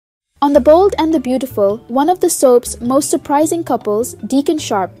On The Bold and the Beautiful, one of the soap's most surprising couples, Deacon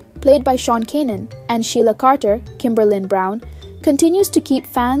Sharpe, played by Sean Kanan, and Sheila Carter, Kimberlin Brown, continues to keep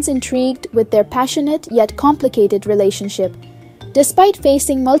fans intrigued with their passionate yet complicated relationship. Despite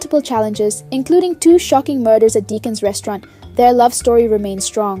facing multiple challenges, including 2 shocking murders at Deacon's restaurant, their love story remains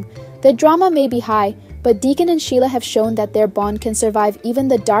strong. The drama may be high, but Deacon and Sheila have shown that their bond can survive even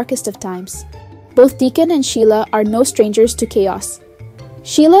the darkest of times. Both Deacon and Sheila are no strangers to chaos.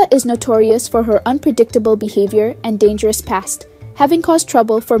 Sheila is notorious for her unpredictable behavior and dangerous past, having caused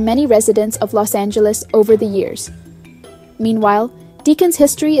trouble for many residents of Los Angeles over the years. Meanwhile, Deacon's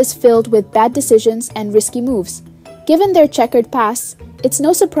history is filled with bad decisions and risky moves. Given their checkered pasts, it's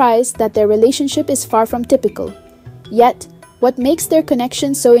no surprise that their relationship is far from typical. Yet, what makes their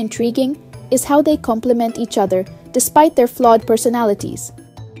connection so intriguing is how they complement each other despite their flawed personalities.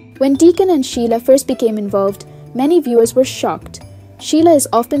 When Deacon and Sheila first became involved, many viewers were shocked. Sheila is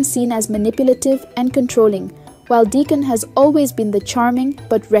often seen as manipulative and controlling, while Deacon has always been the charming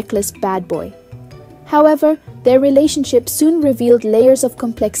but reckless bad boy. However, their relationship soon revealed layers of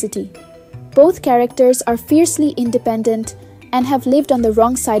complexity. Both characters are fiercely independent and have lived on the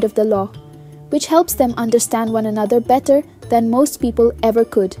wrong side of the law, which helps them understand one another better than most people ever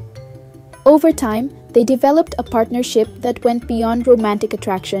could. Over time, they developed a partnership that went beyond romantic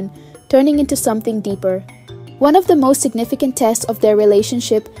attraction, turning into something deeper. One of the most significant tests of their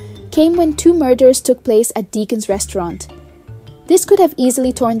relationship came when 2 murders took place at Deacon's restaurant. This could have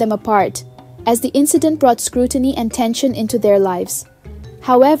easily torn them apart, as the incident brought scrutiny and tension into their lives.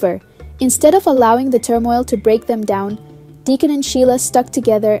 However, instead of allowing the turmoil to break them down, Deacon and Sheila stuck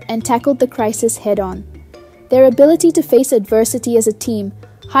together and tackled the crisis head-on. Their ability to face adversity as a team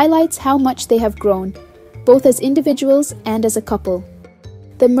highlights how much they have grown, both as individuals and as a couple.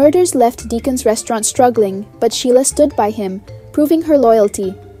 The murders left Deacon's restaurant struggling, but Sheila stood by him, proving her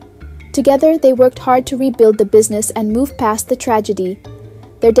loyalty. Together, they worked hard to rebuild the business and move past the tragedy.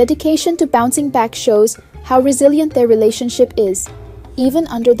 Their dedication to bouncing back shows how resilient their relationship is, even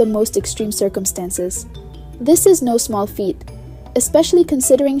under the most extreme circumstances. This is no small feat, especially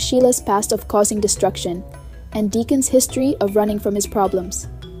considering Sheila's past of causing destruction and Deacon's history of running from his problems.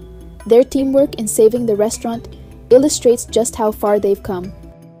 Their teamwork in saving the restaurant illustrates just how far they've come.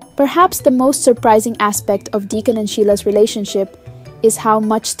 Perhaps the most surprising aspect of Deacon and Sheila's relationship is how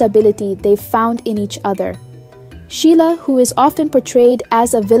much stability they've found in each other. Sheila, who is often portrayed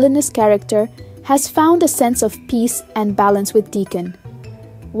as a villainous character, has found a sense of peace and balance with Deacon.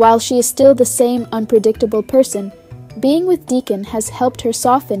 While she is still the same unpredictable person, being with Deacon has helped her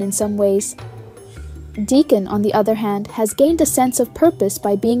soften in some ways. Deacon, on the other hand, has gained a sense of purpose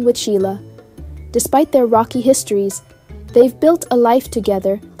by being with Sheila. Despite their rocky histories, they've built a life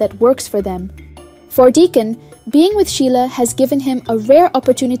together that works for them. For Deacon, being with Sheila has given him a rare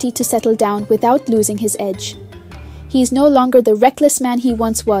opportunity to settle down without losing his edge. He is no longer the reckless man he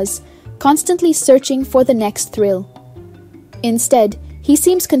once was, constantly searching for the next thrill. Instead, he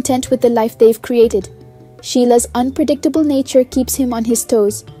seems content with the life they've created. Sheila's unpredictable nature keeps him on his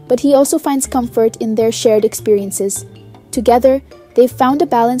toes, but he also finds comfort in their shared experiences. Together, they've found a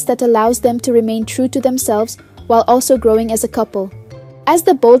balance that allows them to remain true to themselves while also growing as a couple. As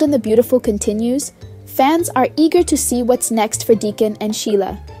The Bold and the Beautiful continues, fans are eager to see what's next for Deacon and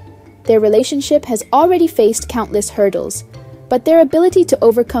Sheila. Their relationship has already faced countless hurdles, but their ability to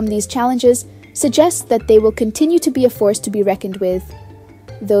overcome these challenges suggests that they will continue to be a force to be reckoned with.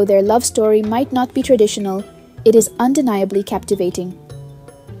 Though their love story might not be traditional, it is undeniably captivating.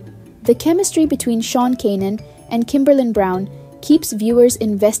 The chemistry between Sean Kanan and Kimberlin Brown keeps viewers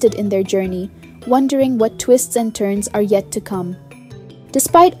invested in their journey, wondering what twists and turns are yet to come.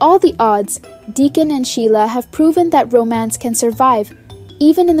 Despite all the odds, Deacon and Sheila have proven that romance can survive,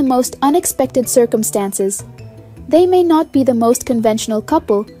 even in the most unexpected circumstances. They may not be the most conventional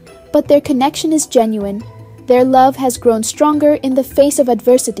couple, but their connection is genuine. Their love has grown stronger in the face of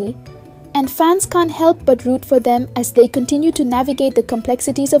adversity, and fans can't help but root for them as they continue to navigate the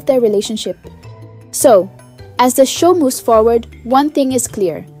complexities of their relationship. So, as the show moves forward, one thing is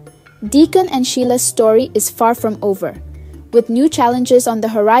clear. Deacon and Sheila's story is far from over. With new challenges on the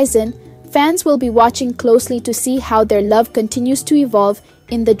horizon, fans will be watching closely to see how their love continues to evolve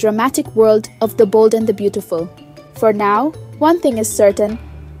in the dramatic world of The Bold and the Beautiful. For now, one thing is certain: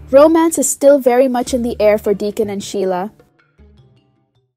 romance is still very much in the air for Deacon and Sheila.